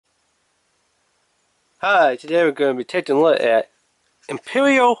Hi, today we're going to be taking a look at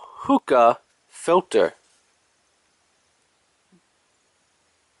Imperial Hookah filter.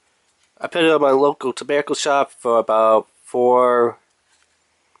 I picked it up at my local tobacco shop for about $4.39,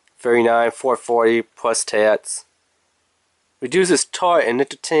 $4.40 plus tax. Reduces tar and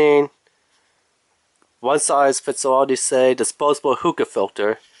nicotine. One size fits all, they say. Disposable hookah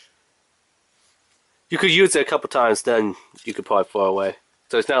filter. You could use it a couple times, then you could probably throw it away.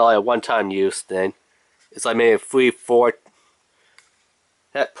 So it's not like a one-time use thing. It's like maybe 3, 4,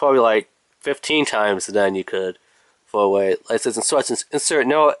 probably like 15 times, then you could throw away. Like it says instructions: insert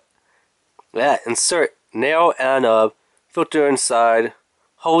nail end of filter inside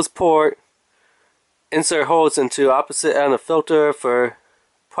hose port. Insert holes into opposite end of filter for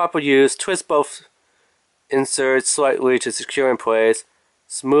proper use. Twist both inserts slightly to secure in place.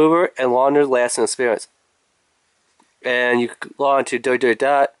 Smoother and longer lasting experience. And you can log on to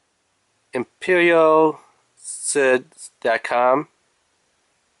www.IMPERiAL.com.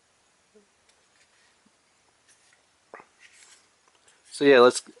 So yeah,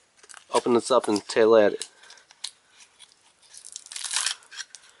 let's open this up and take a look at it.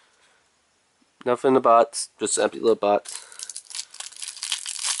 Nothing in the box, just empty little box.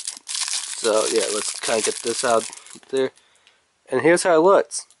 So yeah, let's kind of get this out there. And here's how it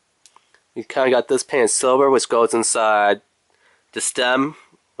looks. You kind of got this pan silver, which goes inside the stem.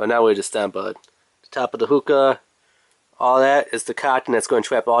 Well, not really the stem, but the top of the hookah. All that is the cotton that's going to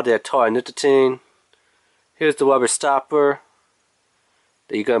trap all that tar and nicotine. Here's the rubber stopper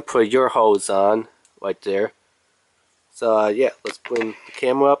that you're going to put your hose on right there. So yeah, let's bring the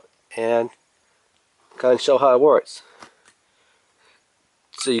camera up and kind of show how it works.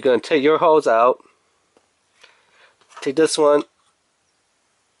 So you're going to take your hose out. Take this one.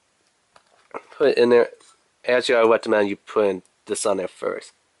 Put it in there. Actually, I recommend you put this on there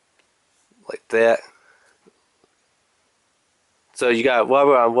first, like that. So you got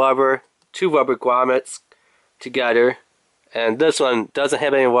rubber on rubber, 2 rubber grommets together, and this one doesn't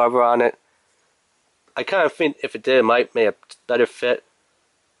have any rubber on it. I kind of think if it did, it might make a better fit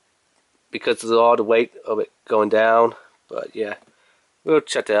because of all the weight of it going down. But yeah, we'll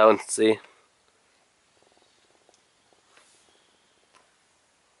check that out and see.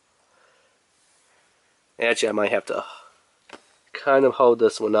 Actually, I might have to kind of hold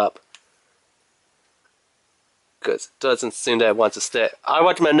this one up because it doesn't seem that it wants to stay. I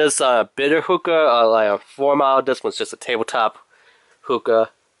recommend this bitter hookah, like a 4-mile. This one's just a tabletop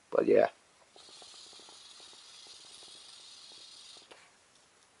hookah, but yeah.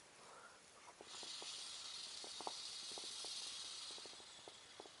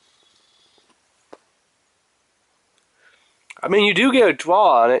 I mean, you do get a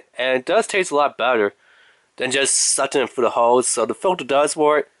draw on it, and it does taste a lot better than just sucking it for the hose. So the filter does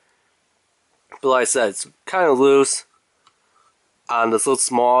work, but like I said, it's kind of loose on this little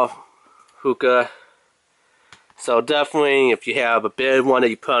small hookah. So definitely, if you have a big one that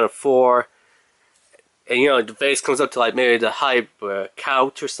you put on a floor, and you know the base comes up to like maybe the height of a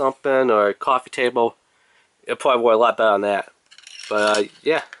couch or something, or a coffee table, it'll probably work a lot better on that. But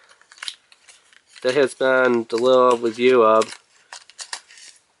yeah, that has been the little review of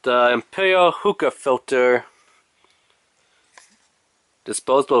the Imperial Hookah filter.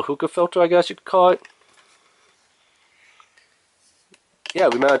 Disposable hookah filter, I guess you could call it. Yeah,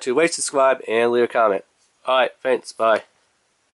 remember to rate, subscribe, and leave a comment. Alright, thanks, bye.